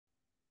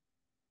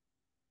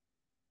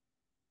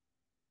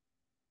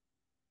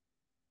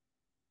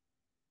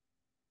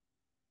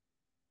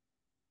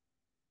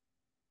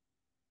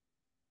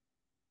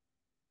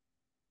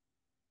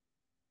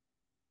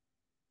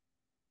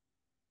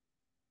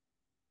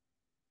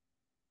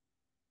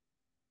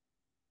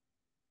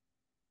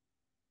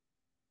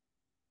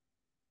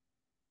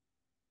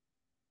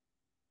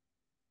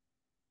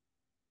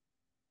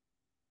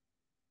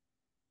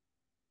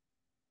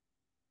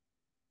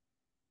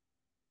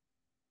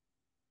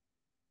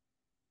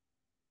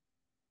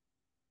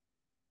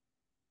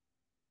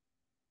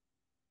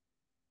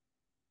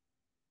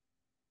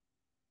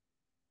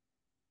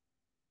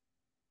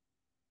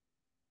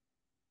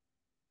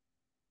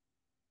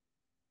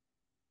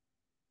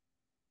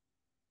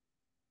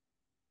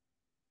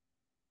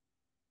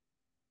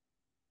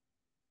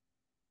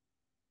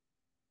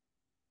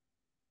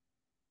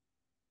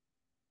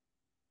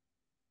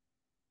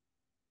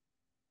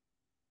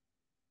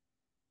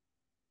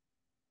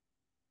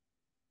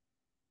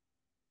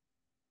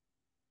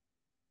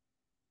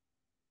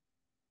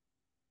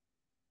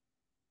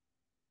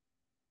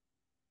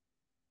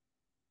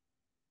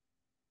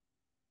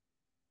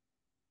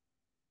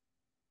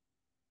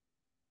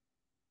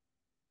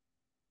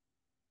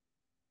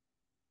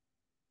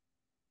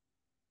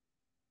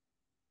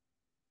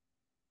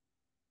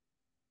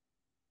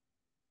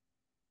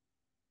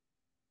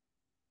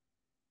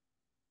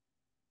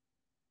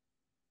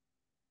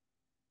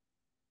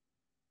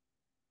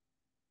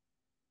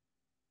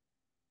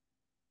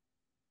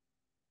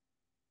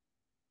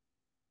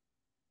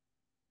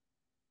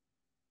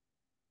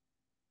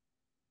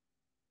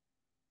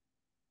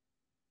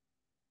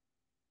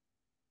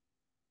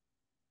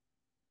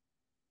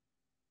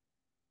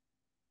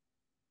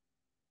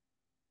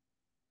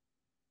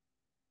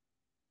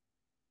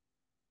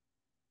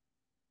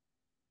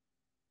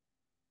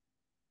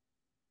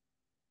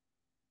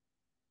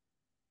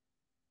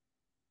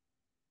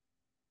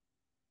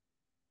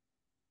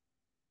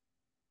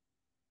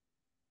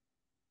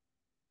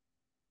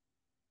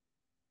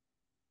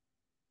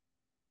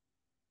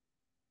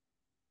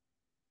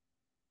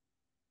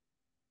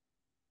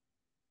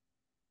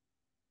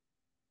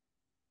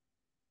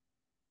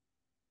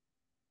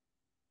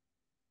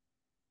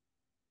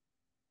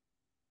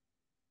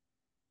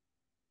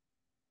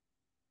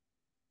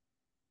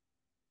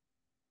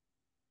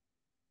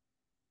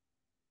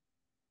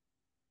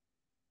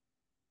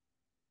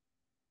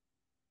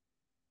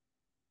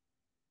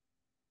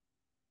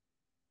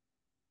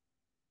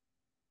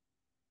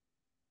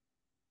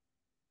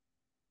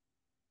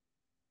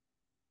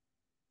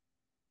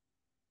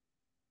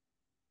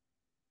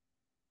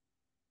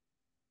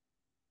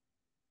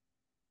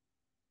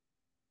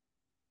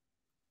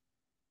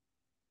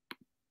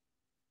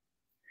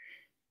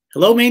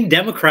Hello, Maine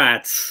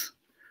Democrats.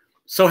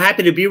 So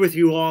happy to be with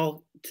you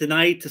all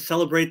tonight to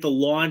celebrate the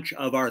launch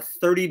of our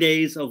 30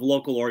 days of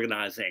local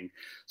organizing.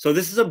 So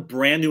this is a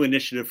brand new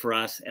initiative for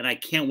us, and I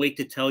can't wait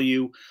to tell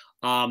you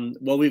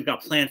what we've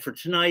got planned for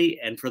tonight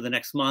and for the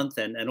next month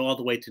and all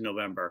the way to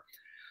November.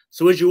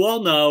 So as you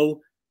all know,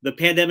 the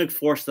pandemic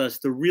forced us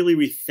to really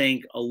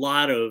rethink a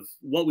lot of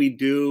what we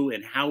do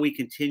and how we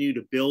continue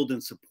to build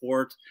and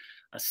support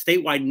a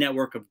statewide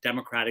network of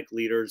Democratic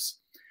leaders.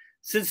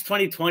 Since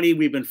 2020,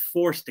 we've been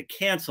forced to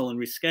cancel and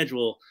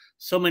reschedule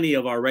so many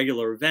of our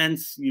regular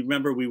events. You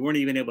remember we weren't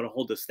even able to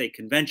hold a state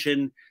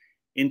convention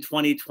in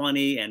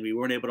 2020, and we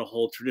weren't able to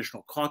hold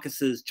traditional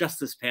caucuses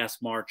just this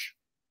past March.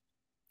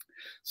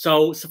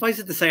 So suffice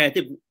it to say, I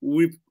think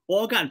we've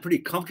all gotten pretty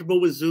comfortable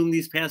with Zoom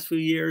these past few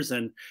years.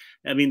 And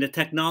I mean, the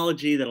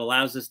technology that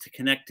allows us to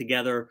connect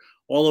together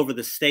all over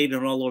the state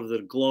and all over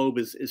the globe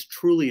is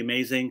truly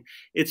amazing.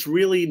 It's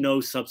really no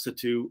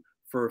substitute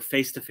for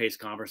face-to-face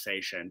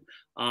conversation.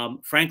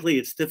 Frankly,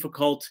 it's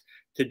difficult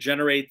to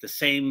generate the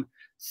same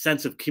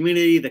sense of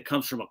community that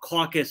comes from a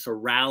caucus or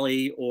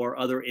rally or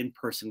other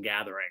in-person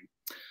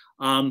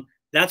gathering.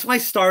 That's why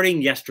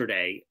starting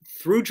yesterday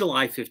through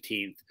July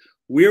 15th,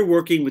 we're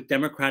working with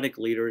Democratic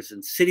leaders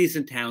in cities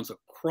and towns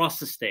across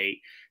the state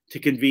to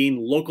convene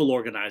local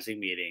organizing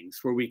meetings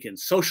where we can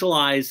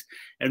socialize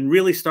and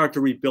really start to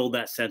rebuild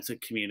that sense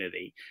of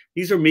community.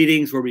 These are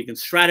meetings where we can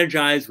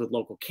strategize with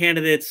local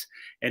candidates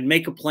and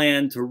make a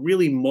plan to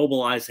really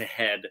mobilize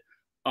ahead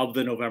of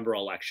the November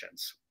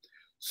elections.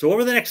 So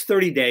over the next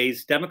 30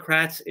 days,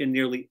 Democrats in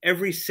nearly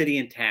every city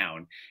and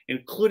town,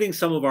 including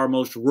some of our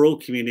most rural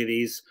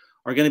communities,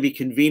 are going to be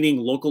convening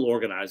local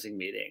organizing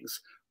meetings.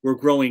 We're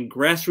growing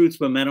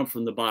grassroots momentum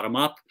from the bottom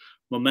up,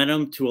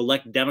 momentum to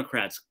elect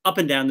Democrats up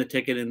and down the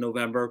ticket in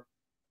November.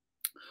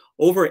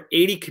 Over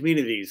 80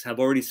 communities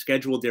have already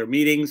scheduled their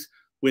meetings,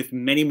 with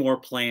many more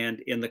planned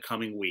in the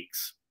coming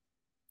weeks.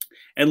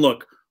 And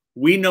look,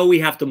 we know we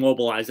have to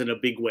mobilize in a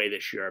big way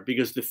this year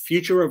because the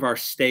future of our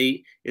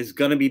state is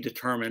going to be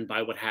determined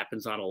by what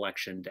happens on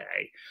election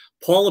day.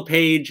 Paul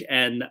LePage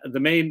and the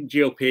Maine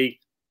GOP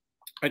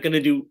are going to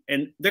do,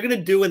 and they're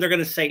going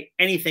to say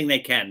anything they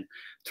can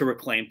to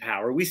reclaim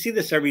power. We see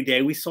this every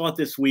day. We saw it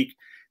this week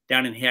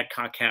down in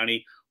Hancock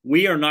County.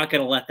 We are not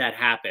going to let that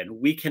happen.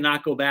 We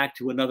cannot go back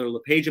to another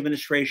LePage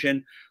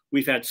administration.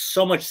 We've had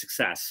so much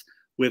success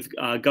with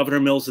Governor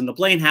Mills in the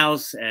Blaine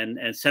House and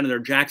Senator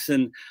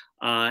Jackson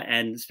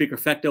and Speaker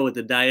Fecto at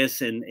the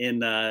dais in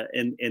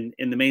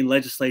the Maine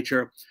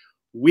legislature.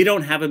 We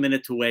don't have a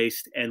minute to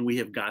waste, and we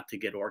have got to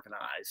get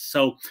organized.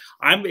 So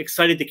I'm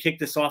excited to kick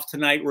this off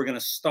tonight. We're going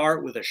to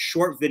start with a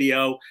short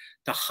video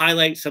to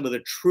highlight some of the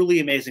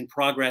truly amazing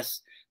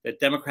progress that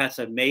Democrats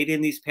have made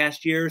in these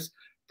past years,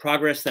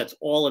 progress that's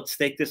all at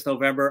stake this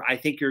November. I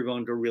think you're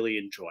going to really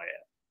enjoy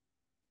it.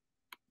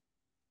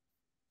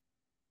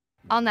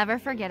 I'll never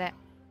forget it.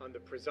 On the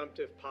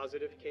presumptive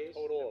positive case,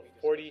 total of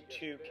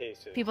 42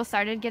 cases. People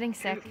started getting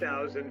sick.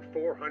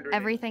 2,400.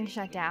 Everything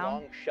shut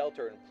down. Long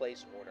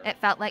shelter-in-place order. It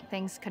felt like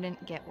things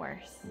couldn't get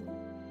worse.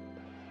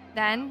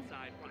 Then,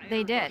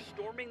 they did.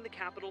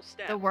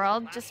 The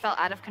world just felt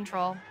out of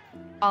control,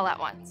 all at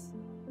once.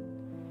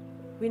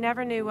 We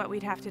never knew what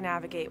we'd have to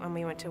navigate when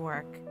we went to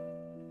work.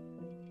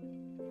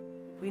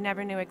 We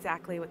never knew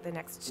exactly what the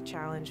next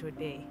challenge would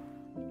be.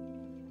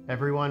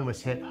 Everyone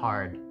was hit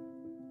hard,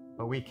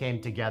 but we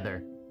came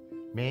together.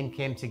 Maine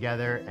came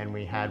together, and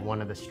we had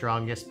one of the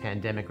strongest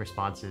pandemic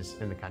responses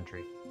in the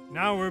country.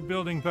 Now we're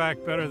building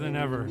back better than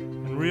ever,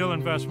 and real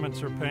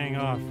investments are paying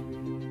off.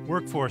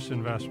 Workforce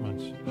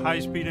investments,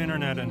 high-speed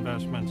internet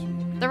investments.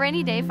 The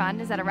rainy day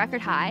fund is at a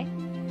record high,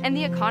 and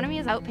the economy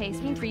is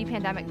outpacing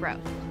pre-pandemic growth.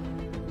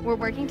 We're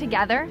working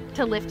together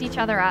to lift each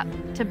other up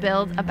to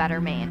build a better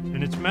Maine.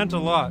 And it's meant a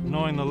lot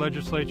knowing the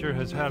legislature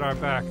has had our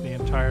back the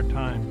entire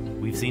time.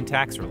 We've seen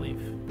tax relief,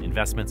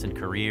 investments in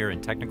career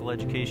and technical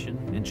education,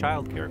 and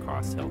childcare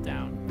costs held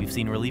down. We've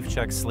seen relief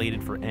checks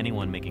slated for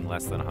anyone making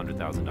less than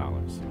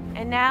 $100,000.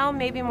 And now,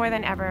 maybe more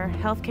than ever,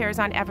 healthcare is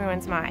on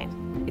everyone's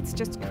mind. It's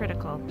just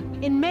critical.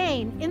 In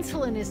Maine,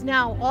 insulin is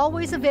now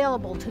always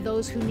available to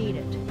those who need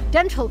it.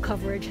 Dental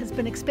coverage has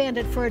been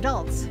expanded for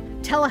adults.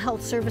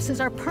 Telehealth services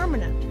are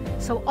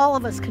permanent, so all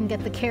of us can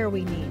get the care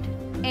we need.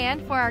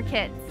 And for our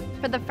kids,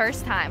 for the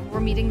first time, we're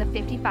meeting the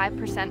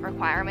 55%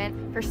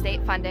 requirement for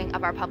state funding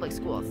of our public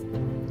schools.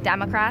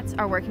 Democrats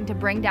are working to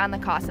bring down the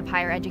cost of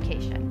higher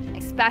education,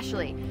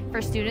 especially for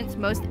students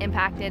most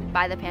impacted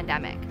by the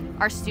pandemic.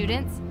 Our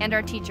students and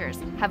our teachers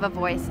have a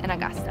voice in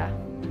Augusta.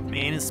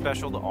 Maine is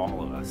special to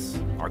all of us.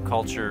 Our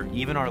culture,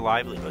 even our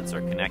livelihoods, are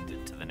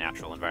connected to the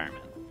natural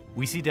environment.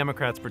 We see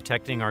Democrats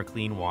protecting our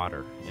clean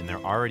water, and they're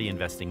already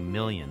investing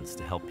millions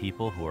to help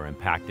people who are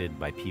impacted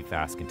by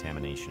PFAS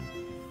contamination.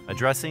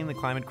 Addressing the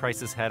climate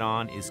crisis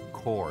head-on is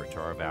core to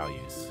our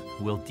values.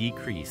 We'll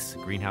decrease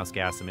greenhouse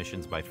gas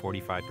emissions by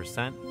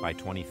 45% by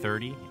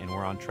 2030, and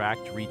we're on track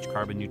to reach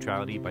carbon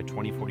neutrality by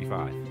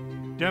 2045.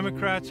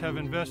 Democrats have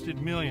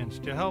invested millions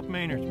to help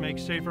Mainers make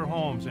safer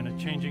homes in a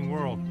changing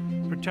world,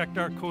 protect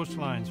our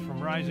coastlines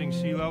from rising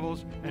sea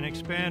levels, and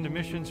expand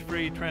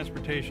emissions-free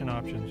transportation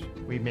options.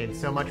 We've made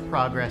so much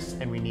progress,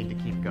 and we need to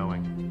keep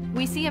going.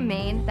 We see a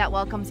Maine that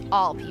welcomes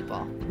all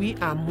people. We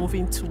are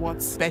moving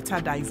towards better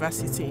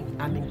diversity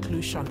and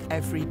inclusion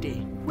every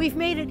day. We've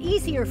made it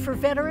easier for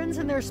veterans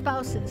and their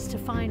spouses to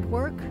find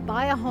work,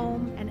 buy a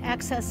home, and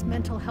access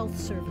mental health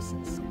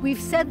services.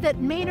 We've said that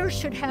Mainers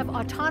should have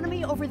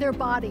autonomy over their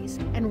bodies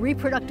and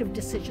reproductive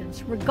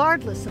decisions,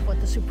 regardless of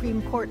what the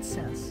Supreme Court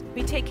says.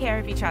 We take care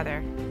of each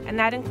other, and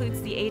that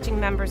includes the aging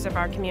members of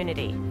our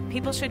community.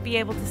 People should be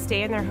able to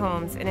stay in their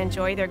homes and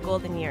enjoy their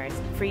golden years,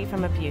 free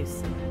from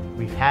abuse.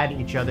 We've had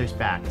each other's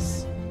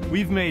backs.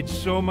 We've made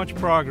so much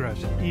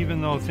progress,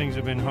 even though things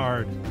have been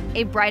hard.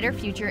 A brighter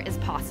future is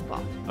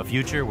possible. A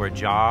future where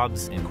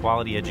jobs and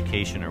quality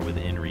education are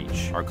within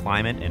reach, our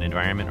climate and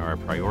environment are a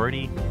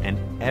priority, and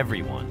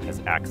everyone has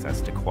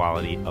access to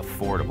quality,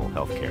 affordable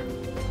health care.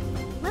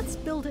 Let's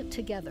build it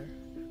together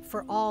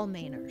for all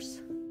Mainers.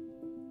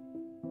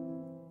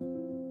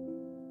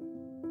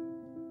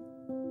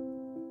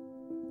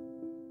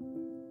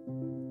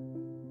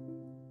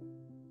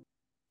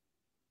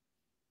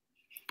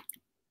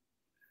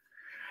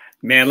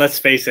 Man, let's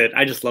face it.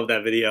 I just love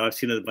that video. I've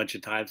seen it a bunch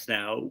of times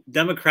now.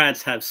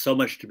 Democrats have so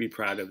much to be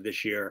proud of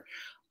this year.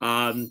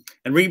 And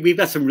we've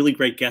got some really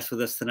great guests with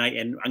us tonight.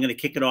 And I'm going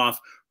to kick it off.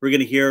 We're going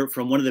to hear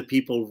from one of the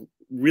people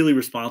really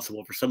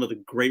responsible for some of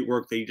the great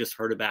work that you just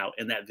heard about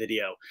in that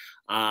video.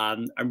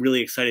 I'm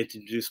really excited to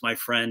introduce my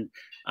friend,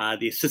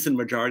 the Assistant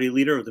Majority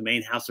Leader of the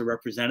Maine House of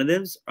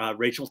Representatives,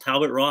 Rachel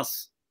Talbot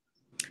Ross.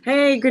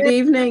 Hey, good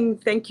evening.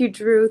 Thank you,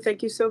 Drew.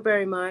 Thank you so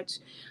very much.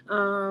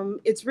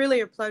 It's really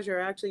a pleasure.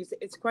 Actually,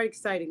 it's quite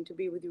exciting to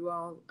be with you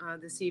all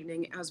this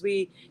evening as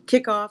we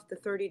kick off the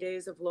 30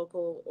 days of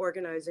local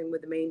organizing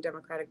with the Maine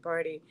Democratic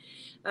Party.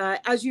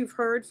 As you've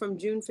heard, from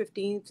June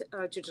 15th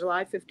to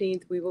July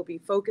 15th, we will be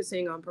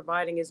focusing on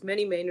providing as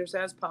many Mainers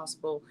as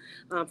possible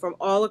from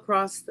all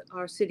across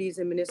our cities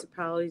and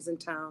municipalities and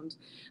towns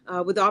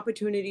with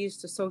opportunities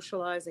to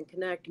socialize and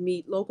connect,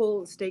 meet local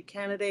and state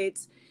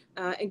candidates,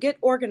 and get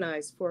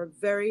organized for a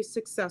very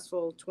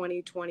successful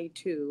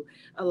 2022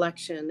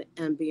 election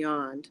and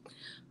beyond.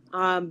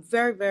 I'm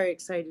very, very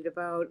excited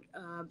about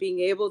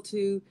being able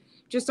to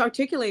just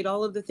articulate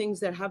all of the things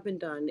that have been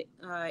done.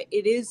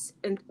 It is,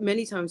 and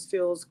many times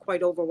feels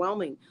quite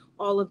overwhelming,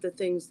 all of the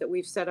things that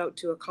we've set out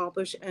to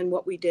accomplish and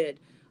what we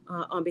did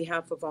on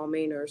behalf of all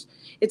Mainers.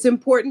 It's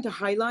important to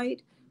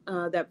highlight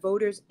that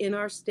voters in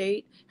our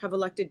state have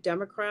elected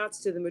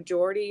Democrats to the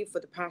majority for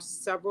the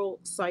past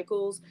several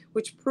cycles,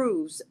 which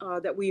proves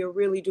that we are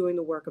really doing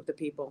the work of the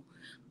people.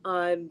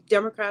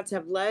 Democrats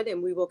have led,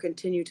 and we will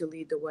continue to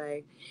lead the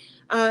way.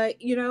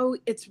 You know,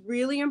 it's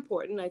really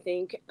important, I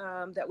think,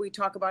 that we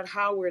talk about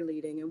how we're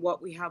leading and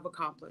what we have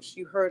accomplished.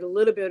 You heard a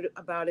little bit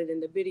about it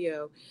in the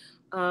video.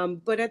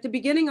 But at the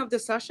beginning of the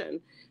session,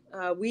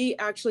 we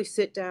actually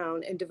sit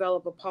down and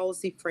develop a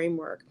policy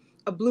framework,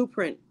 a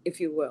blueprint, if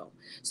you will,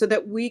 so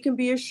that we can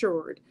be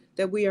assured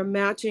that we are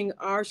matching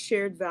our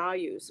shared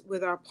values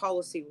with our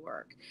policy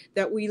work,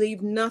 that we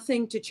leave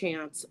nothing to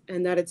chance,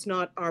 and that it's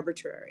not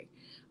arbitrary.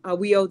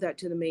 We owe that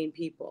to the Maine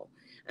people.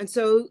 And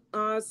so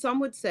some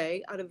would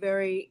say at a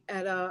very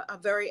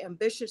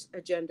ambitious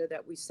agenda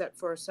that we set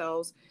for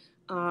ourselves,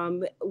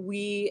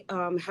 we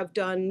have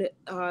done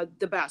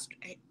the best,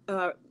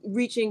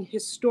 reaching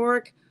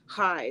historic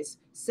highs,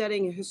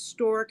 setting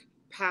historic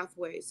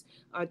pathways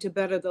to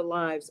better the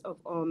lives of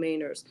all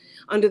Mainers.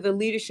 Under the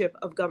leadership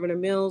of Governor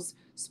Mills,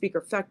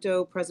 Speaker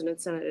Fecteau,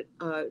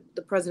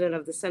 the President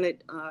of the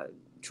Senate,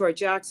 Troy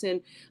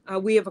Jackson,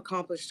 we have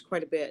accomplished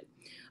quite a bit.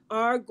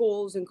 Our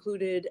goals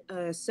included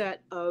a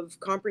set of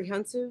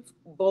comprehensive,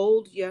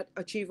 bold, yet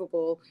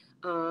achievable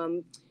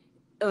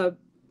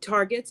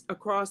targets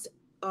across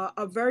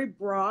a very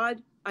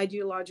broad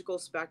ideological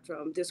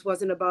spectrum. This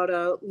wasn't about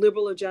a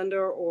liberal agenda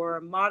or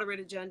a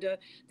moderate agenda.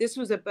 This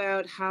was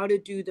about how to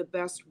do the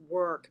best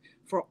work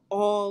for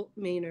all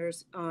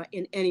Mainers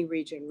in any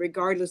region,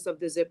 regardless of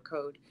the zip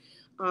code.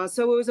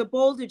 So it was a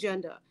bold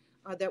agenda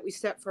that we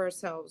set for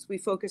ourselves. We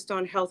focused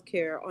on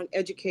healthcare, on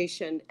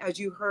education, as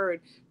you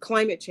heard,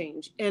 climate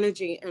change,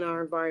 energy, and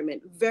our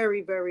environment.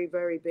 Very, very,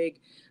 very big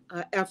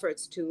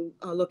efforts to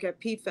look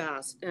at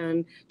PFAS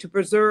and to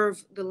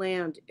preserve the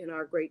land in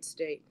our great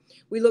state.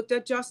 We looked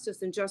at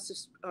justice and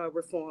justice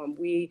reform.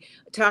 We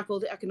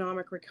tackled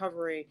economic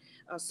recovery,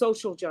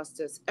 social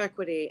justice,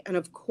 equity, and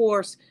of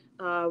course,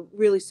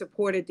 really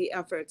supported the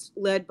efforts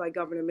led by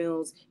Governor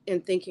Mills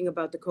in thinking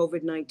about the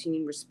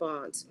COVID-19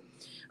 response.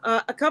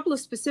 A couple of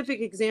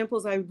specific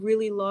examples I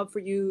really love for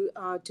you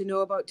to know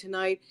about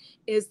tonight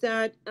is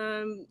that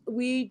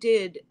we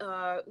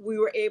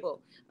were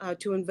able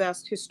to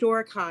invest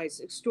historic highs,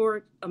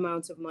 historic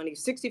amounts of money,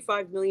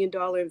 $65 million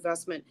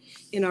investment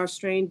in our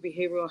strained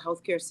behavioral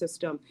healthcare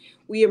system.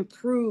 We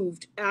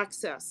improved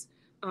access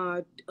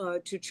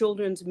to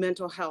children's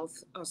mental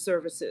health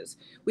services.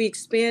 We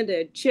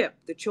expanded CHIP,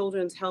 the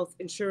Children's Health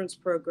Insurance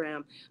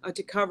Program,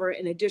 to cover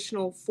an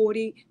additional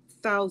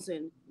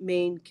 100,000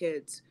 Maine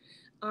kids.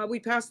 We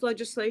passed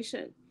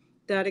legislation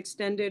that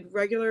extended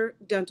regular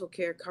dental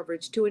care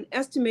coverage to an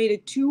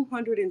estimated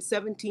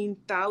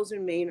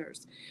 217,000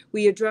 Mainers.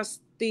 We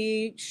addressed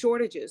the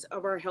shortages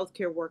of our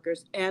healthcare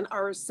workers and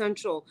our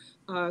essential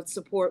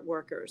support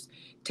workers,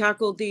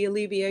 tackled the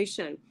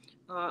alleviation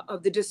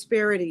of the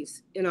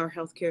disparities in our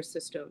healthcare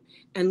system,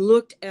 and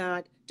looked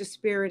at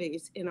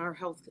disparities in our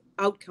health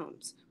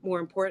outcomes, more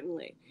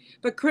importantly.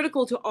 But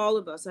critical to all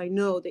of us, I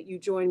know that you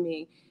join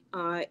me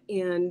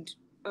in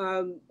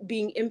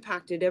being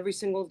impacted every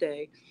single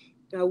day.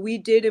 We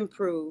did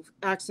improve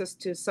access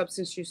to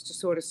substance use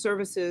disorder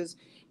services,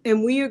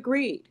 and we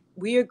agreed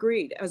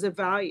as a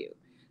value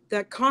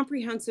that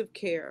comprehensive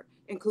care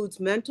includes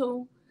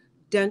mental,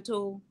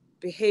 dental,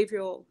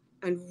 behavioral,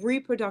 and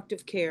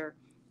reproductive care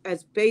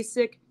as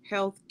basic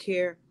health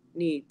care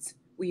needs.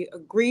 We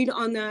agreed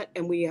on that,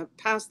 and we have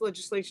passed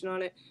legislation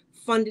on it,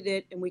 funded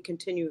it, and we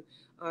continue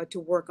to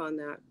work on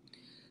that.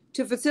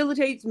 To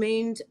facilitate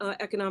Maine's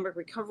economic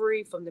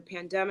recovery from the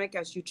pandemic,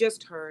 as you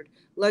just heard,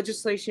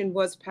 legislation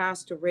was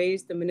passed to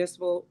raise the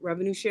municipal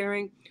revenue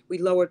sharing. We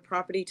lowered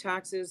property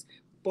taxes,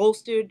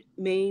 bolstered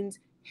Maine's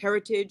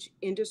heritage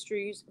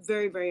industries,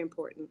 very, very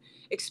important,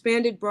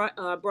 expanded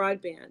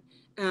broadband,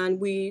 and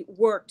we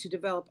worked to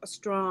develop a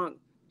strong,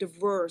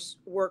 diverse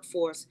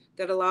workforce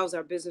that allows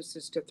our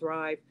businesses to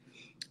thrive.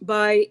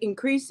 By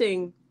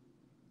increasing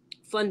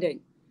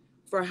funding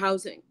for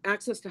housing,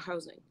 access to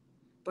housing,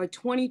 by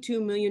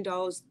 $22 million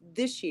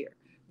this year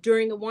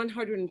during the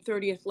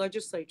 130th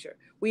legislature,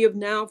 we have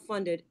now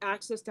funded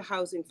access to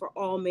housing for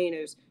all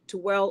Mainers to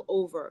well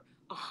over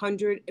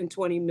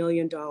 $120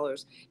 million.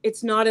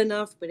 It's not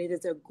enough, but it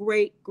is a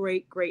great,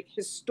 great, great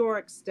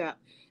historic step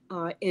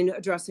in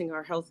addressing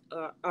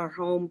our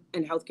home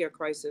and healthcare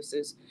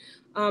crises.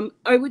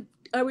 I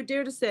would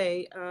dare to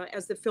say,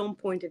 as the film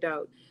pointed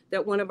out,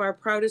 that one of our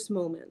proudest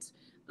moments,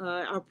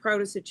 our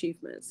proudest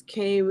achievements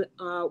came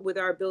with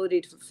our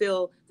ability to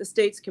fulfill the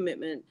state's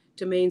commitment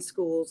to Maine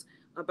schools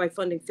by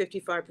funding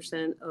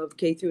 55% of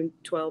K through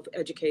 12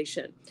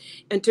 education.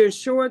 And to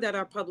ensure that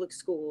our public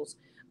schools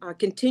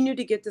continue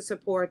to get the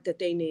support that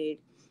they need,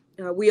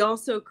 we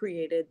also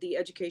created the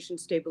Education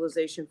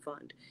Stabilization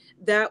Fund.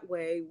 That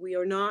way, we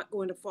are not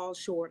going to fall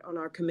short on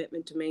our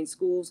commitment to Maine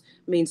schools,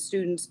 Maine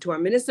students, to our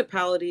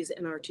municipalities,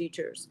 and our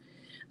teachers.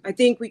 I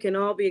think we can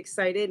all be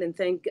excited and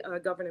thank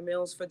Governor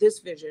Mills for this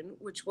vision,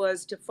 which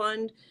was to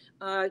fund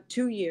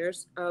 2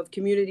 years of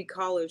community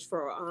college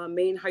for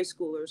Maine high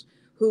schoolers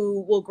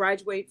who will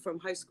graduate from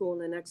high school in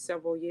the next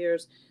several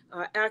years.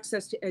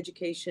 Access to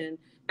education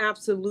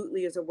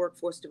absolutely is a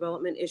workforce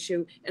development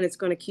issue, and it's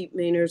going to keep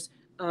Mainers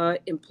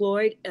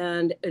employed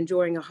and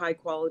enjoying a high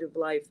quality of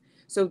life.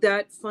 So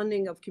that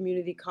funding of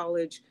community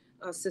college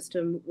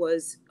system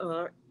was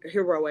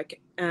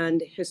heroic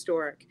and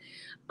historic.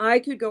 I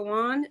could go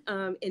on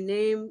and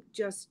name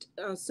just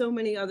so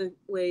many other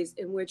ways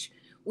in which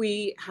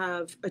we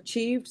have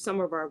achieved some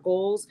of our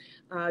goals.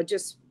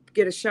 Just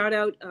get a shout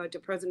out to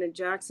President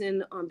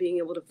Jackson on being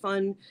able to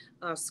fund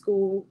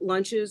school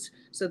lunches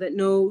so that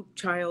no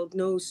child,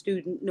 no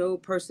student, no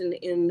person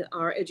in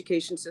our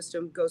education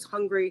system goes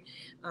hungry.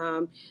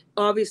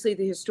 Obviously,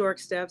 the historic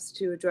steps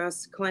to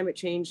address climate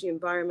change, the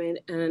environment,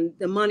 and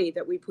the money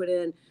that we put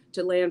in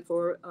to Land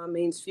for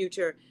Maine's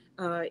Future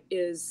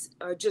is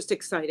just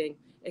exciting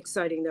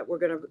that we're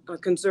going to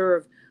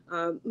conserve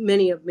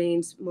many of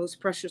Maine's most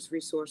precious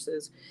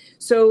resources.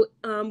 So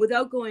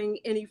without going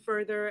any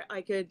further,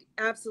 I could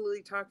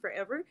absolutely talk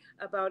forever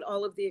about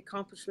all of the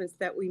accomplishments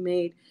that we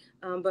made.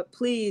 But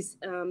please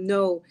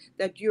know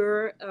that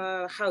your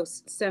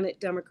House, Senate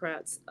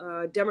Democrats,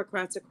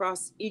 Democrats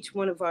across each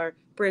one of our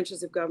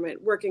branches of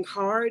government, working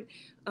hard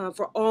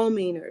for all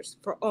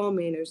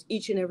Mainers,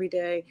 each and every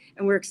day.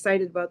 And we're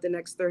excited about the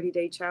next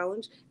 30-day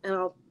challenge. And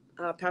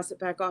I'll pass it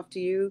back off to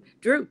you,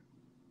 Drew.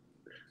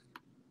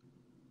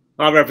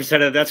 Well,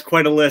 Representative, that's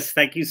quite a list.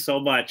 Thank you so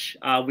much.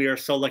 We are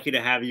so lucky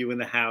to have you in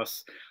the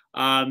House.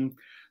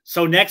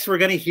 So next, we're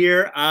going to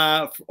hear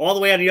all the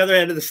way on the other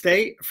end of the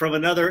state from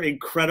another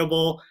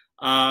incredible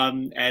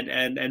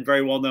and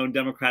very well-known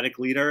Democratic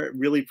leader.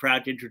 Really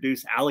proud to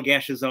introduce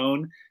Allagash's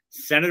own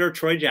Senator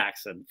Troy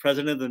Jackson,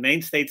 President of the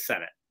Maine State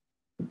Senate.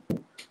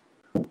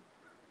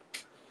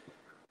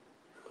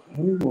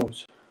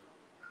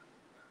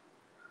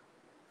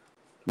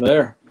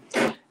 There.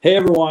 Hey,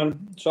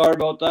 everyone. Sorry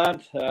about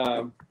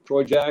that.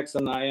 Troy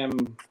Jackson. I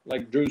am,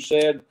 like Drew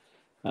said,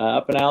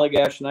 up in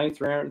Allagash tonight,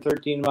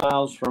 313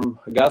 miles from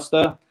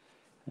Augusta.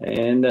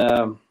 And,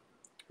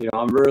 you know,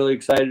 I'm really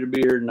excited to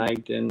be here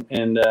tonight and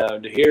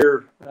to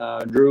hear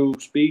Drew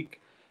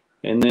speak.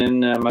 And then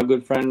my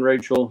good friend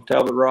Rachel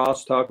Talbot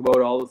Ross talk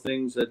about all the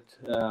things that,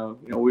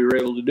 you know, we were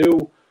able to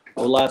do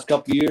over the last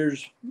couple of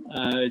years.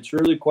 It's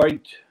really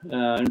quite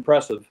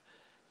impressive.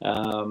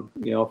 You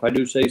know, if I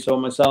do say so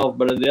myself.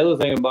 But the other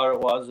thing about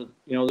it was that,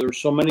 you know, there were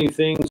so many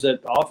things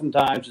that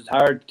oftentimes it's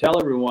hard to tell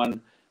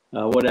everyone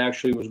what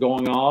actually was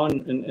going on,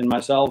 and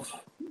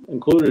myself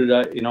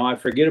included. You know, I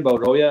forget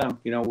about, oh yeah,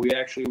 you know, we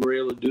actually were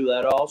able to do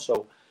that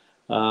also.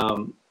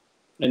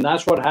 And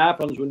that's what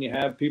happens when you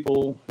have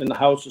people in the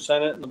House, the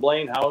Senate, and the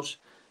Blaine House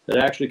that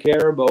actually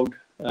care about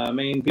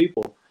Maine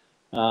people.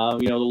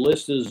 You know, the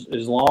list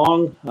is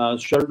long.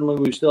 Certainly,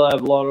 we still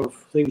have a lot of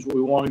things that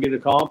we want to get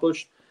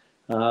accomplished.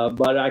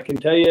 But I can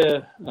tell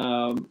you,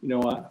 you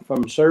know,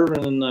 from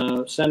serving in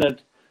the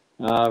Senate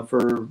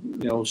for,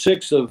 you know,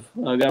 6 of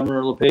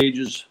Governor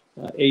LePage's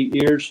 8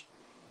 years,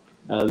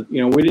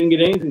 you know, we didn't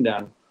get anything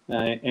done.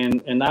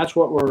 And that's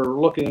what we're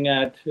looking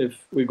at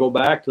if we go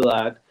back to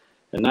that.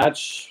 And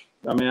that's,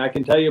 I mean, I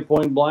can tell you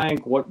point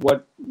blank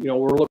what you know,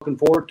 we're looking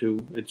forward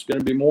to. It's going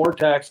to be more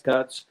tax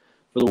cuts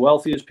for the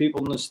wealthiest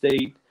people in the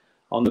state,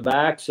 on the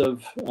backs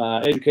of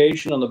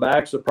education, on the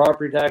backs of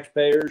property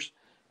taxpayers.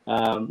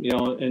 You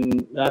know,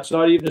 and that's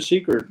not even a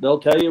secret. They'll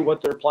tell you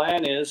what their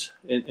plan is,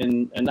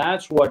 and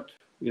that's what,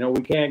 you know,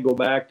 we can't go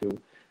back to.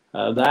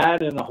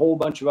 That and a whole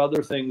bunch of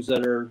other things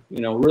that are,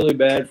 you know, really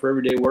bad for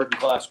everyday working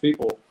class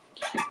people.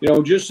 You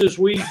know, just this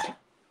week,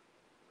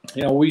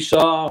 you know, we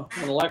saw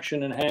an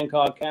election in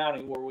Hancock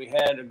County where we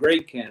had a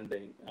great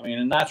candidate. I mean,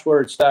 and that's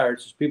where it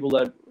starts. It's people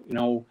that, you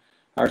know,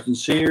 are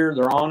sincere,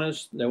 they're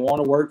honest, they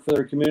want to work for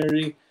their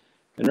community.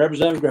 And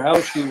Representative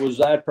Grahowski was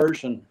that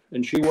person,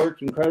 and she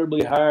worked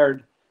incredibly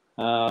hard,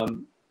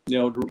 you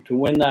know, to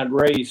win that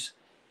race.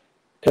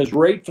 Because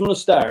right from the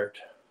start,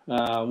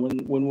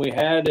 when we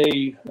had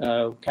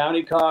a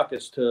county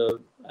caucus to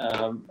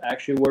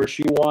actually where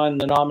she won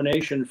the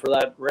nomination for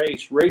that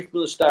race, right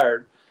from the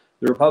start,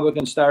 the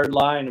Republicans started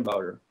lying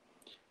about her.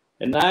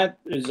 And that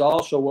is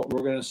also what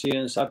we're going to see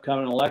in this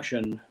upcoming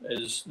election,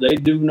 is they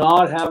do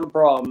not have a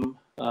problem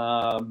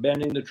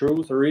bending the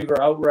truth or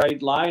even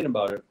outright lying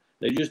about it.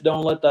 They just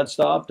don't let that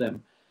stop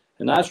them.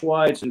 And that's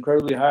why it's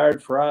incredibly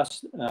hard for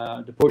us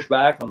to push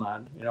back on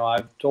that. You know,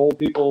 I've told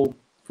people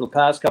for the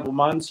past couple of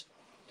months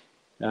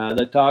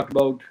that talk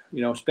about,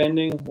 you know,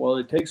 spending. Well,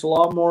 it takes a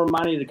lot more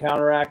money to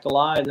counteract a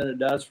lie than it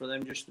does for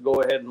them just to go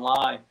ahead and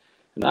lie.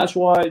 And that's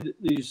why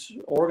these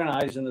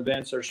organizing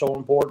events are so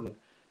important.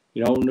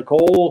 You know,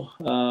 Nicole,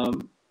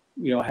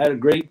 you know, had a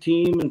great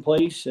team in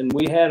place, and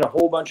we had a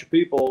whole bunch of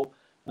people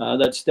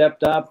that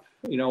stepped up,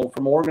 you know,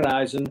 from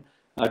organizing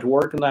to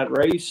work in that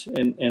race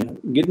and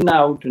getting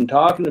out and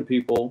talking to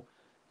people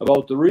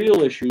about the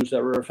real issues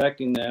that were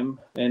affecting them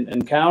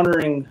and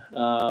countering,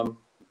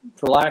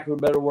 for lack of a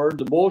better word,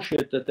 the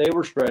bullshit that they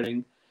were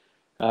spreading.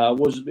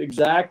 Was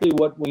exactly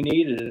what we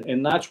needed.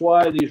 And that's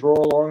why these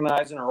rural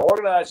organizing or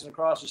organizing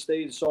across the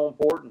state is so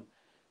important.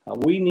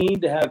 We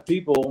need to have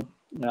people,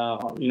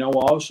 you know,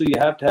 obviously you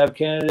have to have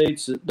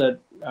candidates that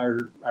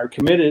are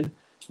committed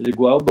to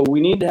go out, but we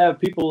need to have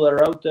people that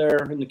are out there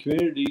in the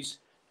communities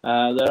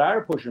that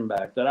are pushing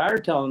back, that are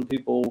telling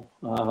people,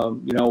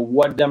 you know,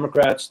 what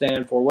Democrats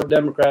stand for, what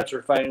Democrats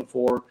are fighting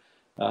for,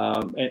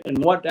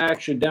 and what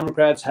actually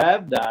Democrats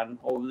have done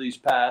over these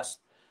past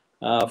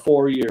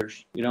 4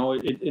 years. You know,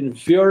 it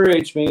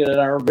infuriates me that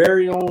our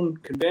very own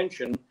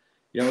convention,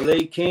 you know,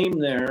 they came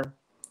there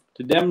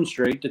to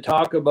demonstrate, to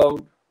talk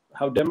about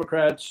how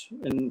Democrats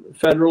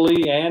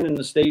federally and in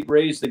the state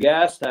raised the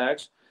gas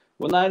tax,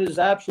 when that is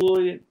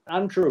absolutely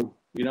untrue.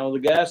 You know, the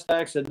gas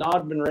tax had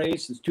not been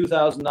raised since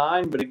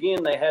 2009, but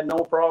again, they had no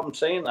problem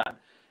saying that.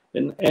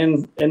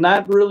 And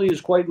that really is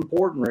quite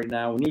important right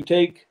now. When you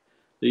take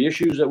the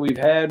issues that we've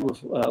had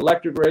with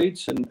electric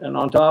rates and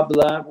on top of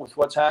that, with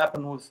what's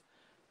happened with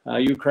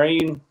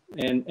Ukraine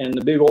and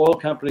the big oil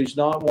companies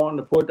not wanting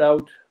to put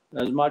out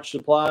as much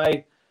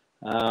supply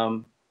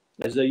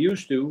as they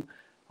used to.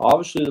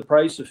 Obviously, the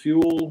price of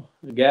fuel,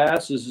 the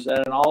gas, is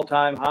at an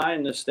all-time high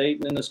in this state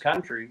and in this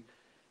country,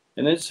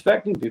 and it's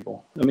affecting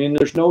people. I mean,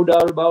 there's no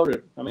doubt about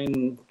it. I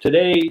mean,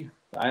 today,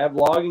 I have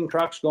logging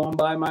trucks going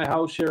by my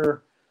house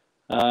here,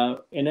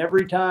 and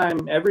every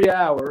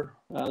hour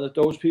that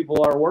those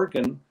people are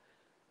working,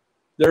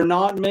 they're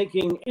not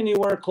making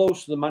anywhere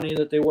close to the money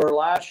that they were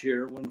last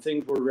year when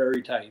things were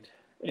very tight.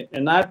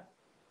 And that,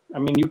 I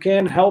mean, you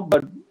can't help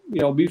but, you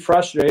know, be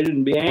frustrated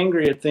and be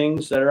angry at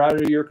things that are out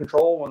of your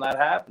control when that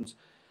happens.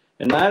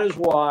 And that is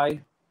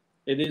why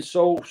it is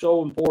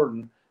so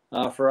important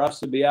for us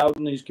to be out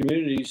in these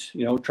communities,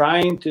 you know,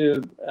 trying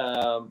to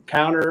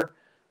counter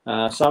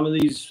some of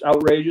these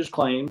outrageous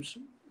claims,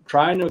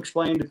 trying to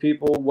explain to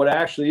people what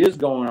actually is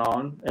going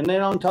on. And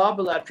then on top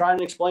of that, trying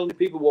to explain to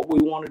people what we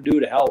want to do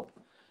to help.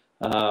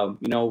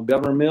 You know,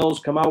 Governor Mills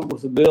come out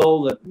with a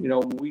bill that, you know,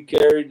 we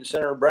carried to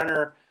Senator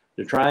Brenner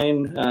to try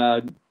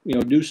and, you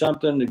know, do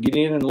something to get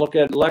in and look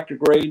at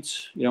electric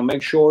rates, you know,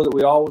 make sure that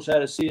we always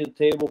had a seat at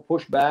the table,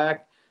 push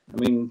back. I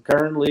mean,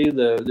 currently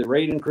the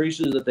rate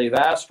increases that they've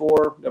asked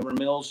for, Governor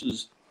Mills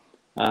is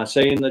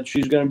saying that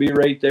she's going to be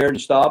right there to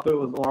stop it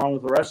along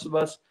with the rest of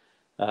us.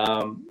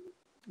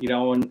 You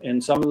know,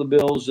 and some of the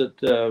bills that,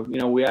 you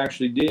know, we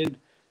actually did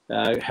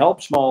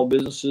help small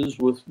businesses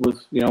with,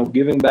 you know,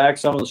 giving back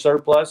some of the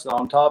surplus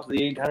on top of the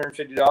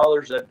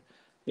 $850 that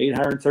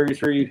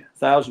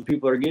 833,000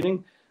 people are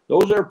getting.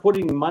 Those are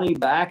putting money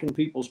back in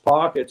people's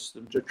pockets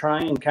to try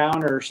and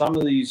counter some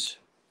of these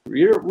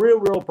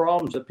real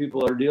problems that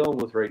people are dealing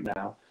with right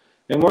now.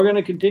 And we're going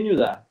to continue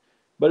that.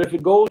 But if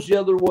it goes the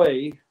other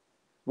way,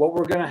 what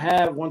we're going to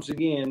have once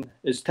again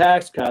is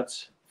tax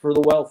cuts for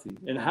the wealthy.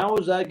 And how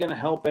is that going to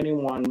help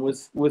anyone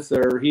with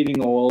their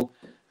heating oil,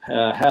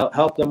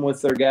 help them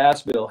with their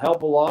gas bill,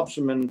 help a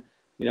lobsterman,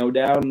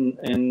 down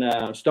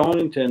in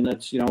Stonington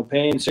that's,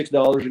 paying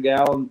 $6 a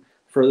gallon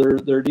for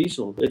their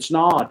diesel. It's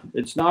not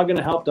going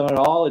to help them at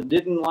all. It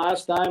didn't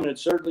last time, and it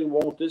certainly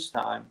won't this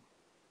time.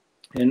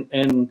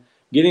 And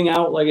getting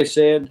out, like I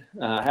said,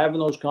 having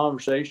those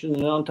conversations,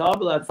 and on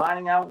top of that,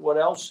 finding out what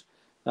else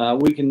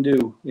we can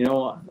do.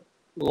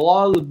 A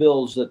lot of the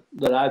bills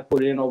that I've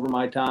put in over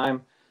my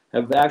time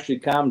have actually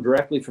come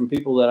directly from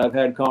people that I've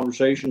had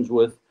conversations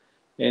with,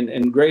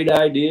 and great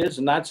ideas,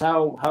 and that's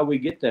how we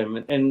get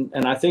them. And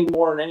I think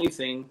more than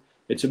anything,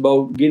 it's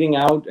about getting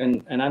out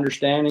and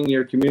understanding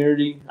your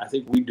community. I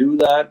think we do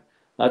that.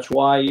 That's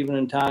why even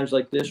in times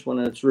like this, when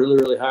it's really,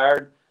 really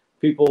hard,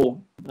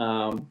 people,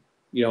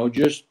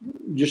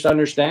 just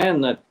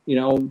understand that,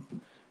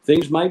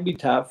 things might be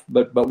tough,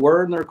 but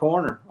we're in their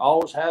corner,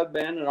 always have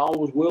been and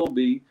always will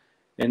be.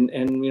 And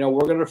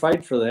we're going to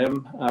fight for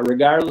them,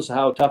 regardless of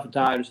how tough at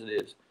times it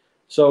is.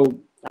 So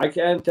I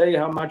can't tell you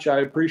how much I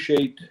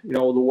appreciate, the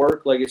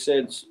work. Like I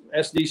said,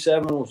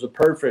 SD7 was a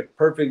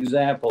perfect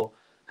example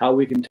how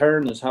we can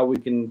turn this, how we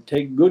can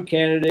take good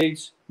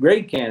candidates,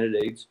 great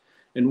candidates,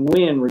 and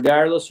win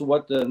regardless of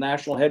what the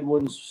national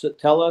headwinds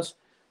tell us.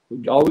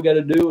 All we got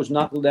to do is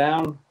knuckle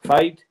down,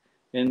 fight,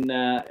 and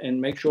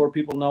make sure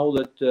people know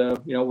that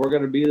we're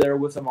going to be there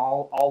with them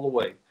all the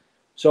way.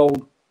 So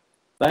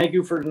thank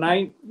you for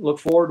tonight. Look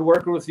forward to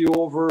working with you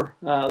over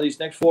these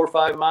next 4 or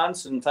 5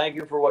 months, and thank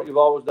you for what you've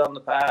always done in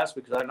the past,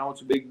 because I know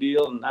it's a big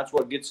deal, and that's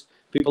what gets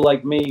people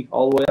like me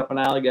all the way up in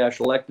Allagash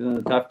elected in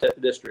a tough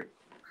district.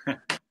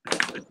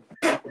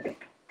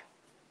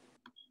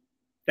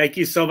 Thank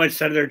you so much,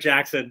 Senator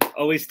Jackson.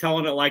 Always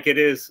telling it like it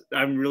is.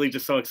 I'm really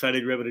just so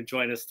excited you're able to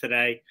join us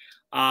today.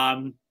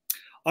 All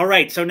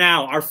right, so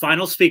now our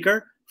final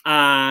speaker.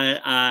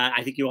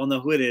 I think you all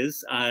know who it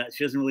is.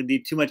 She doesn't really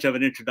need too much of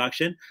an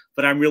introduction,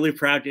 but I'm really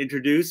proud to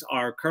introduce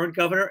our current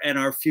governor and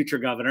our future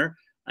governor,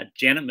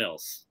 Janet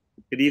Mills.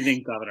 Good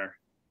evening, Governor.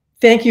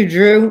 Thank you,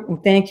 Drew.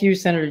 And thank you,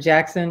 Senator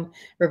Jackson,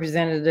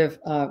 Representative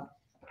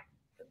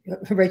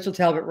Rachel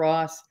Talbot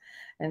Ross,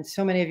 and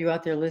so many of you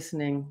out there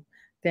listening.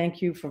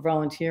 Thank you for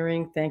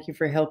volunteering. Thank you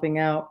for helping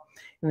out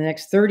in the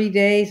next 30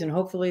 days and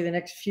hopefully the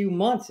next few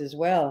months as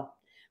well.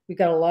 We've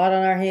got a lot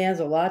on our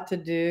hands, a lot to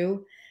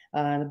do,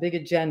 and a big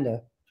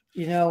agenda.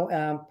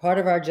 Part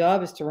of our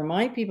job is to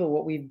remind people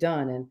what we've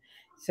done, and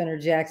Senator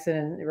Jackson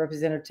and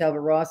Representative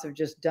Talbot Ross have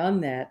just done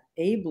that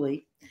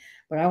ably.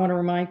 But I want to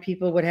remind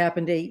people what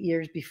happened 8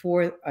 years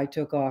before I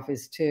took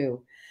office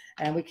too.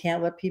 And we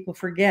can't let people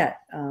forget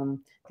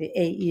the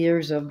 8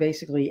 years of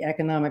basically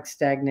economic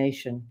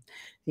stagnation,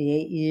 the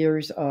 8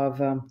 years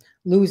of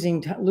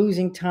losing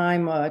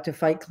time to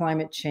fight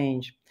climate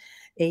change,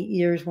 8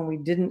 years when we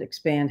didn't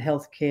expand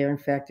healthcare. In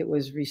fact, it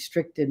was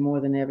restricted more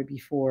than ever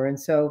before.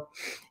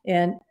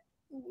 And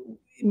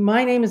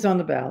my name is on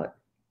the ballot.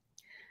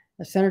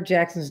 Senator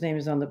Jackson's name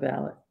is on the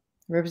ballot.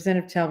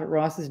 Representative Talbot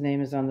Ross's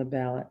name is on the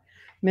ballot.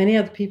 Many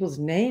other people's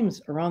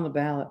names are on the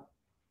ballot.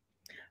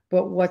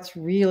 But what's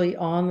really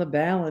on the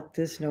ballot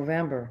this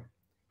November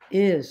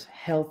is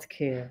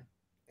healthcare.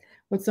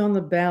 What's on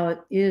the ballot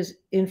is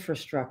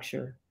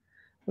infrastructure.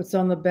 What's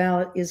on the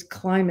ballot is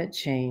climate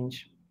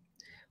change.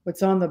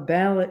 What's on the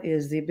ballot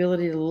is the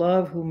ability to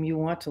love whom you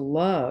want to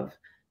love,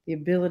 the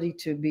ability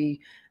to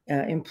be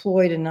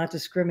employed and not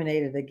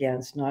discriminated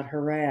against, not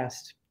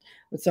harassed.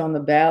 What's on the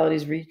ballot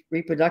is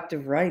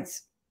reproductive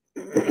rights.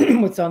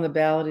 What's on the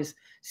ballot is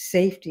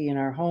safety in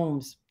our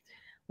homes.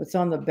 What's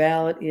on the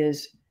ballot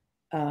is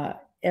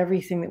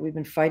everything that we've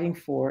been fighting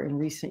for in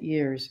recent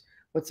years.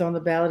 What's on the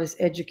ballot is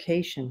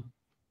education.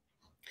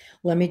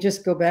 Let me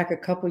just go back a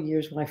couple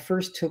years when I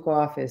first took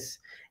office.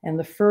 And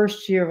the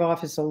first year of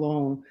office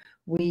alone,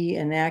 we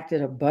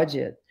enacted a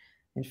budget.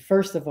 And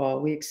first of all,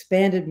 we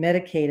expanded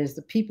Medicaid as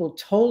the people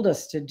told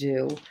us to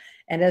do.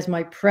 And as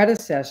my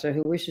predecessor,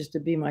 who wishes to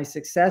be my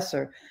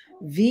successor,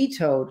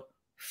 vetoed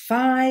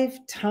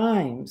 5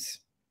 times.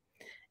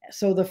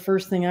 So the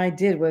first thing I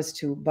did was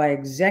to, by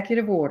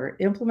executive order,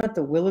 implement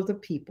the will of the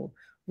people,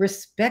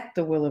 respect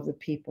the will of the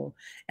people,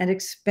 and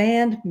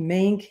expand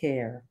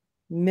MaineCare,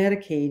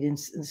 Medicaid in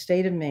the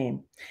state of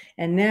Maine.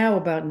 And now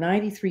about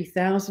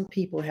 93,000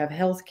 people have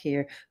health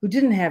care who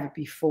didn't have it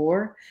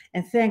before.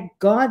 And thank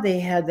God they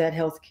had that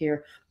health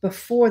care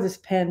before this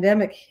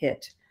pandemic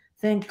hit.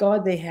 Thank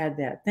God they had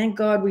that. Thank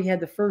God we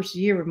had the first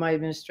year of my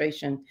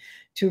administration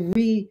to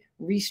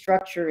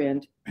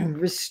restructure and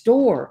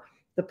restore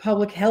the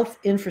public health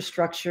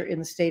infrastructure in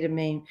the state of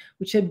Maine,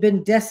 which had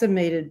been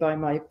decimated by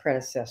my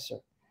predecessor.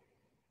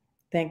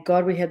 Thank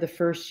God we had the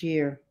first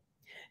year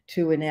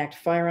to enact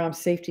firearm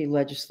safety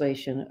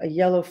legislation, a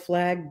yellow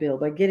flag bill,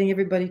 by getting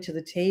everybody to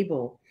the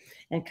table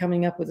and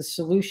coming up with a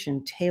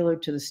solution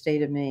tailored to the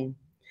state of Maine.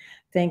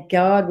 Thank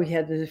God we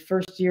had the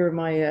first year of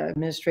my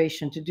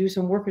administration to do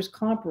some workers'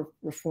 comp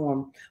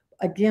reform,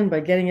 again,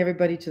 by getting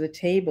everybody to the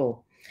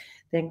table.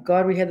 Thank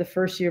God we had the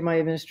first year of my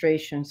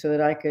administration so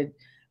that I could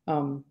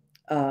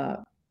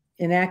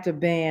enact a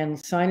ban,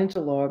 sign into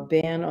law, a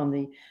ban on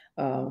the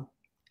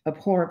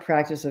abhorrent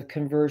practice of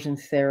conversion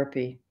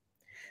therapy.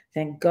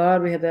 Thank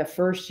God we had that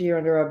first year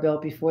under our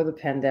belt before the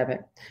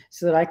pandemic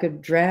so that I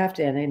could draft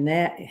and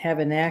have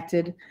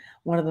enacted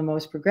one of the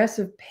most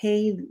progressive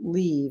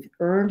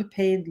earned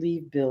paid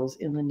leave bills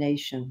in the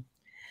nation.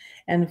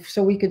 And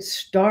so we could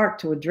start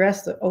to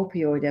address the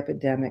opioid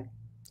epidemic.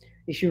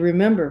 If you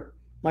remember,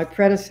 my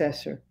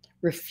predecessor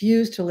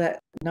refused to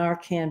let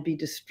Narcan be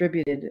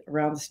distributed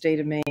around the state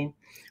of Maine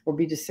or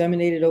be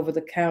disseminated over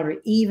the counter,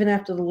 even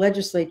after the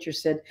legislature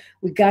said,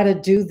 we got to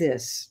do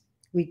this.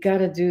 We got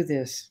to do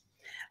this.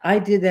 I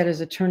did that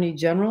as Attorney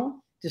General,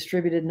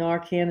 distributed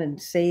Narcan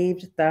and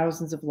saved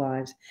thousands of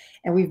lives.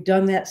 And we've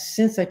done that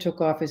since I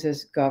took office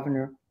as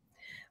governor,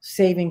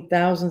 saving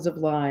thousands of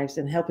lives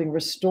and helping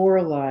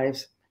restore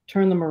lives,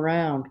 turn them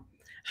around,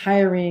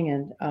 hiring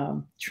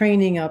and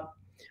training up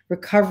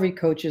recovery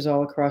coaches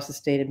all across the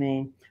state of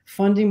Maine,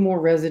 funding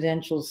more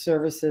residential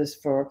services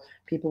for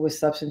people with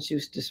substance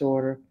use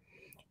disorder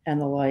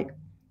and the like.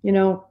 You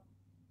know,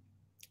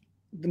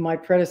 my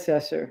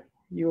predecessor,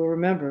 you will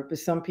remember, but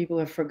some people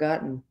have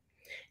forgotten.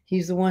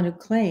 He's the one who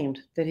claimed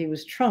that he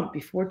was Trump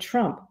before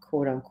Trump,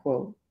 quote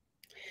unquote.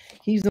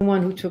 He's the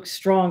one who took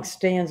strong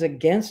stands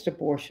against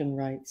abortion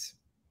rights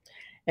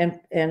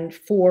and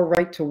for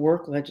right to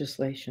work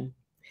legislation.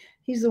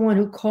 He's the one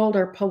who called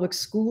our public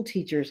school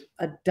teachers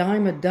a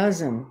dime a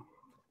dozen.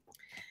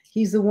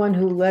 He's the one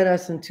who led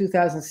us in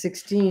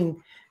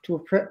 2016 to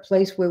a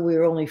place where we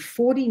were only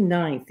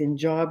 49th in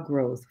job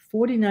growth,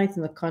 49th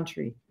in the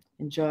country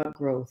in job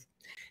growth.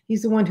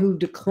 He's the one who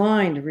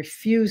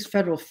refused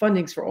federal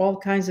fundings for all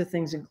kinds of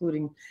things,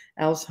 including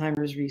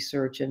Alzheimer's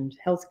research and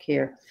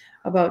healthcare,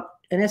 about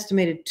an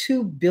estimated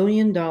 $2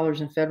 billion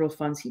in federal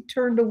funds he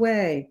turned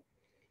away.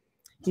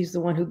 He's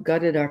the one who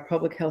gutted our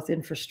public health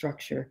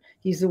infrastructure.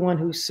 He's the one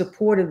who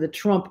supported the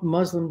Trump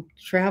Muslim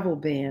travel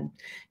ban.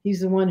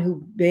 He's the one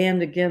who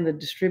banned, again, the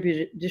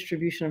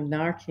distribution of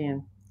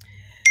Narcan.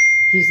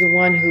 He's the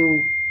one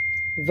who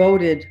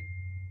voted,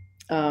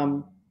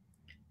 so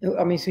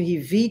he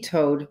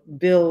vetoed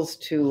bills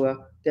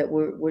that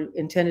were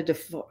intended to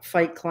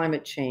fight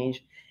climate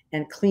change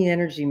and clean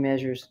energy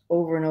measures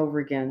over and over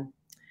again.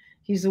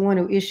 He's the one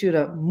who issued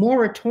a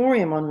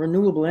moratorium on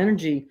renewable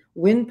energy,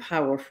 wind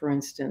power, for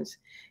instance.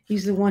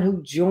 He's the one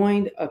who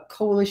joined a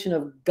coalition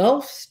of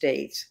Gulf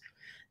states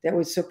that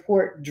would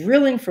support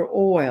drilling for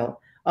oil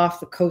off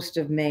the coast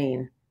of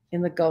Maine,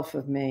 in the Gulf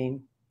of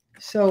Maine.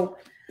 So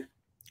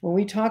when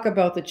we talk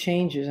about the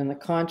changes and the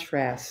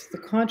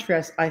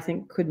contrast, I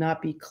think could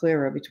not be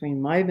clearer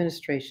between my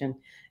administration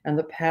and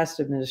the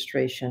past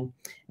administration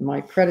and my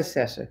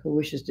predecessor, who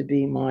wishes to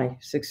be my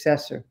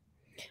successor.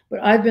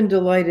 But I've been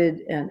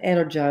delighted and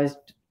energized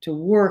to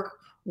work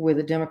with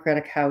a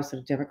Democratic House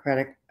and a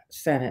Democratic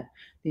Senate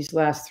these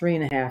last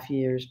 3.5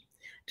 years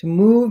to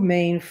move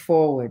Maine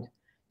forward,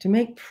 to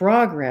make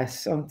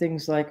progress on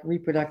things like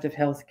reproductive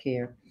health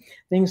care,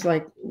 things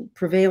like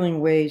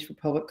prevailing wage for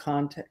public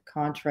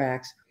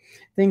contracts,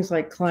 things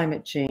like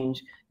climate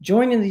change,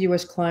 joining the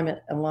U.S.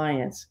 Climate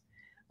Alliance,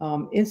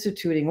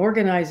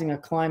 organizing a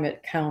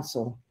climate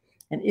council,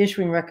 and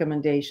issuing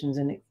recommendations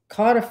and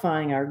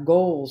codifying our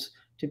goals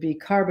to be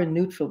carbon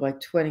neutral by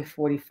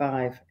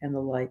 2045 and the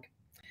like.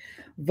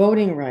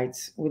 Voting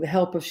rights, with the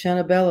help of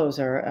Shanna Bellows,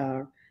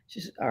 our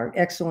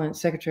excellent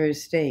Secretary of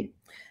State,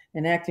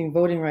 enacting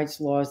voting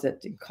rights laws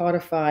that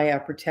codify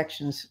our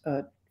protections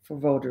for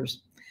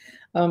voters.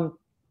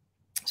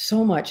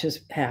 So much has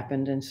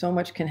happened, and so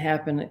much can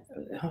happen,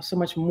 so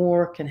much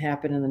more can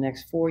happen in the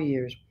next 4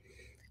 years.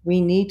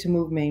 We need to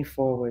move Maine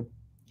forward.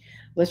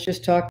 Let's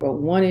just talk about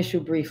one issue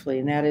briefly,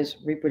 and that is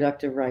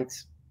reproductive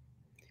rights.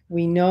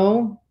 We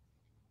know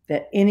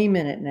that any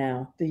minute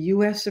now, the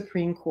U.S.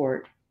 Supreme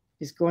Court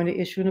is going to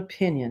issue an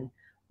opinion,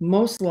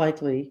 most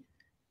likely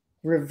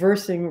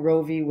reversing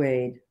Roe v.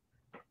 Wade,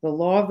 the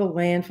law of the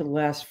land for the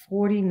last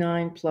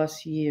 49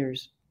 plus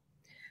years.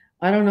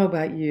 I don't know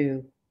about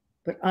you,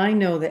 but I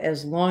know that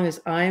as long as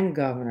I am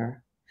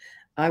governor,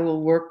 I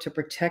will work to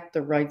protect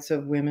the rights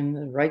of women,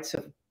 the rights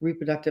of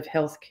reproductive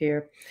health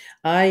care.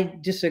 I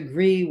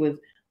disagree with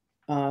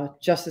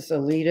Justice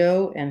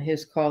Alito and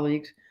his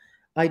colleagues.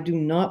 I do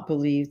not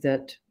believe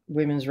that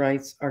women's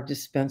rights are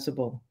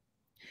dispensable.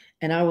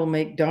 And I will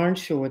make darn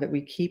sure that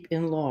we keep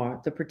in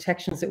law the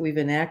protections that we've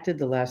enacted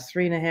the last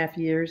 3.5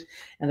 years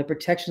and the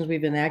protections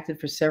we've enacted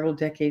for several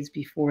decades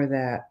before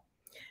that.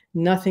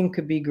 Nothing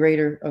could be of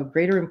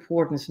greater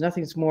importance,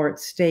 nothing's more at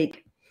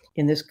stake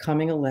in this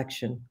coming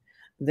election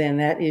than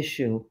that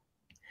issue.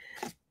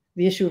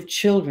 The issue of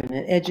children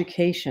and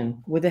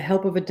education, with the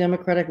help of a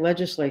Democratic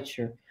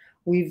legislature.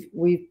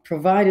 We've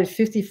provided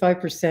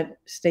 55%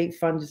 state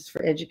funds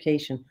for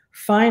education.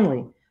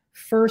 Finally,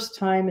 first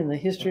time in the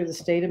history of the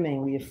state of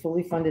Maine, we have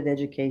fully funded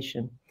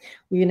education.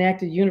 We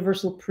enacted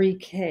universal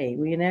pre-K.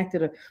 We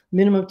enacted a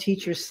minimum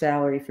teacher's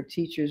salary for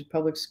teachers,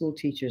 public school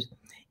teachers,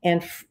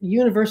 and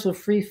universal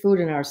free food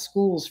in our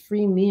schools,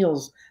 free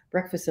meals,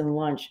 breakfast and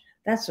lunch.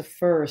 That's a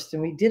first.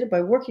 And we did it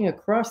by working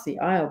across the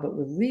aisle, but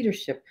with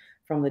leadership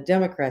from the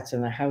Democrats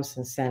in the House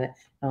and Senate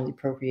on the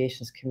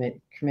Appropriations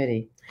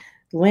Committee.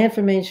 The Land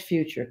for Maine's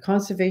Future,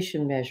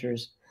 conservation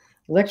measures,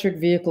 electric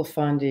vehicle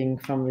funding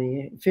from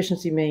the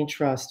Efficiency Maine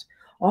Trust.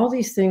 All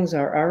these things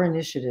are our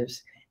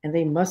initiatives, and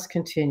they must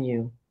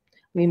continue.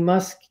 We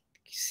must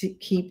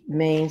keep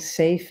Maine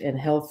safe and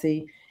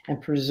healthy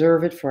and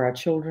preserve it for our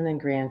children and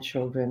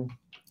grandchildren.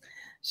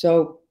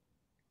 So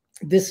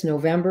this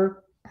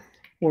November,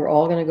 we're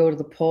all going to go to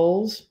the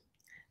polls.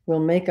 We'll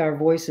make our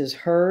voices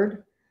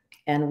heard,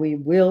 and we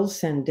will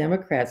send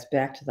Democrats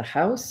back to the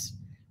House.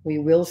 We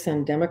will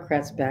send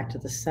Democrats back to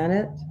the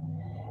Senate,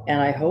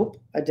 and I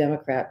hope a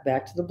Democrat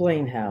back to the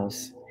Blaine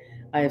House.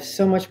 I have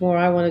so much more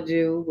I want to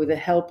do with the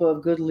help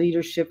of good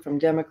leadership from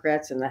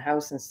Democrats in the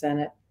House and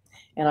Senate,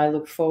 and I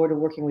look forward to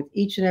working with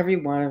each and every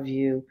one of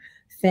you.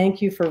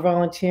 Thank you for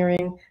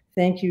volunteering.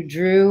 Thank you,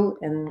 Drew,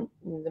 and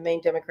the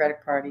Maine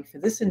Democratic Party for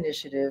this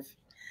initiative.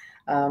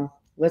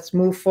 Let's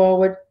move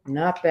forward,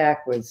 not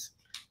backwards.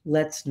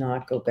 Let's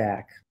not go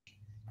back.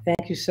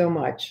 Thank you so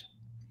much.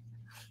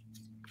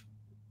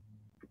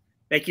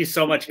 Thank you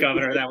so much,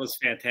 Governor. That was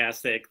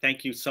fantastic.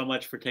 Thank you so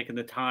much for taking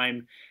the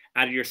time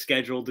out of your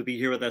schedule to be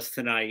here with us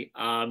tonight.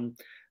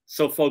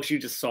 So folks, you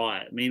just saw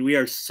it. I mean, we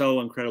are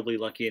so incredibly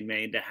lucky in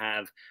Maine to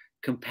have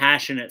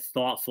compassionate,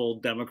 thoughtful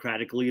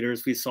Democratic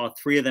leaders. We saw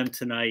 3 of them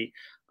tonight.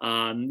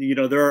 You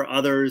know, there are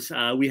others.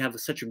 We have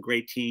such a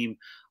great team.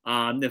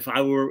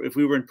 If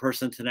we were in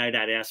person tonight,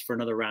 I'd ask for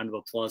another round of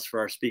applause for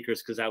our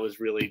speakers, because that was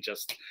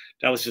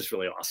just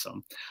really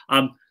awesome.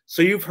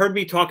 So you've heard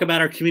me talk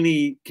about our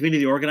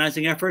community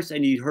organizing efforts,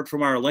 and you heard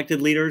from our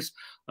elected leaders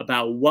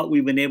about what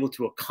we've been able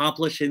to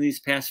accomplish in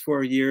these past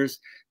 4 years,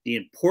 the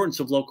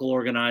importance of local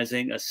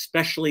organizing,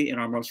 especially in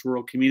our most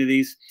rural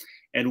communities,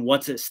 and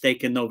what's at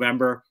stake in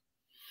November.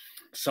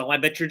 So I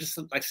bet you're just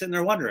like sitting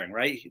there wondering,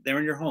 right? They're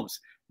in your homes.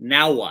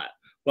 Now what?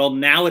 Well,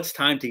 now it's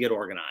time to get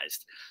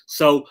organized.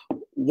 So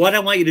what I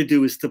want you to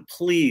do is to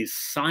please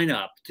sign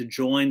up to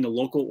join the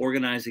local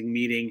organizing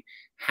meeting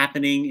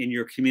happening in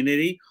your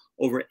community.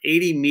 Over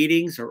 80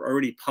 meetings are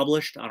already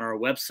published on our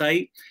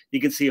website. You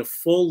can see a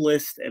full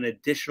list and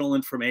additional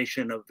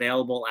information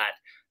available at,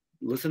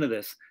 listen to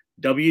this,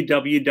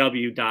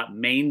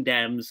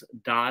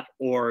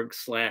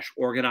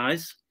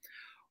 www.maindems.org/organize.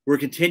 We're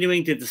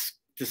continuing to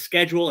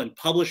schedule and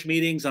publish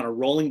meetings on a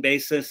rolling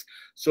basis.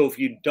 So if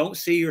you don't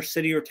see your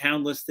city or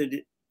town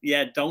listed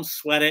yet, don't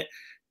sweat it.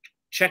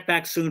 Check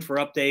back soon for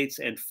updates,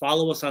 and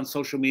follow us on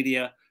social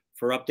media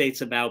for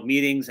updates about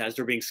meetings as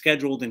they're being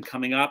scheduled and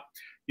coming up.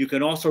 You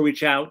can also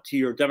reach out to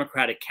your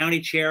Democratic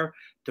county chair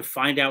to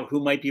find out who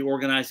might be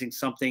organizing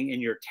something in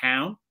your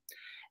town.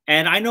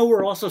 And I know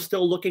we're also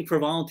still looking for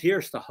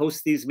volunteers to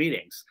host these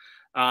meetings.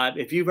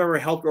 If you've ever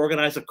helped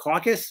organize a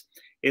caucus,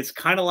 it's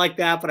kind of like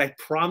that, but I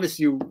promise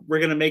you we're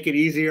going to make it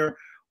easier.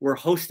 We're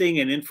hosting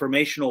an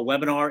informational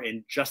webinar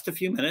in just a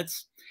few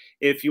minutes.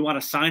 If you want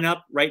to sign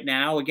up right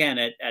now, again,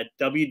 at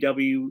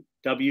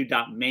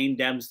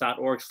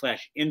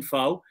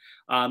www.maindems.org/info,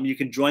 you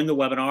can join the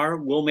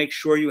webinar. We'll make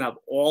sure you have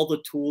all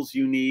the tools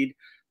you need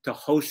to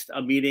host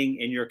a meeting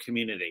in your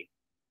community.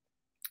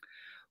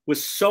 With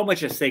so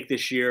much at stake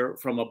this year,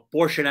 from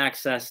abortion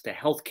access to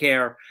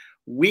healthcare,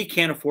 we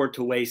can't afford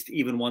to waste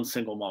even one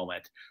single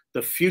moment.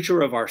 The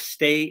future of our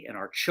state and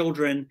our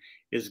children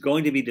is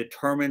going to be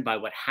determined by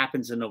what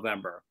happens in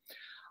November.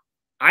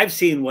 I've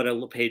seen what a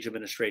LePage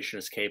administration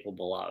is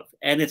capable of,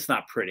 and it's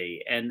not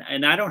pretty. And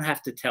I don't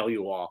have to tell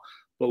you all,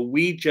 but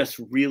we just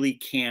really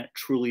can't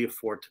truly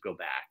afford to go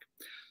back.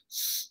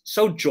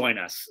 So join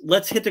us.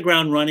 Let's hit the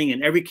ground running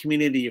in every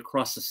community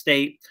across the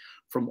state,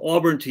 from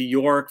Auburn to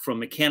York, from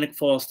Mechanic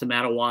Falls to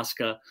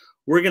Madawaska.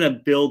 We're going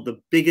to build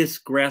the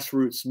biggest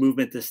grassroots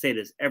movement the state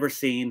has ever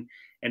seen,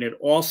 and it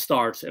all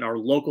starts in our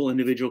local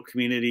individual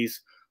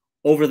communities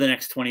over the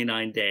next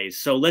 29 days.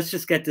 So let's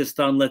just get this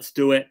done. Let's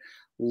do it.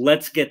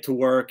 Let's get to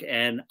work,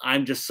 and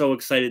I'm just so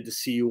excited to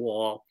see you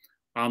all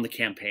on the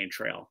campaign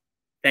trail.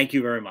 Thank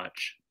you very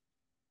much.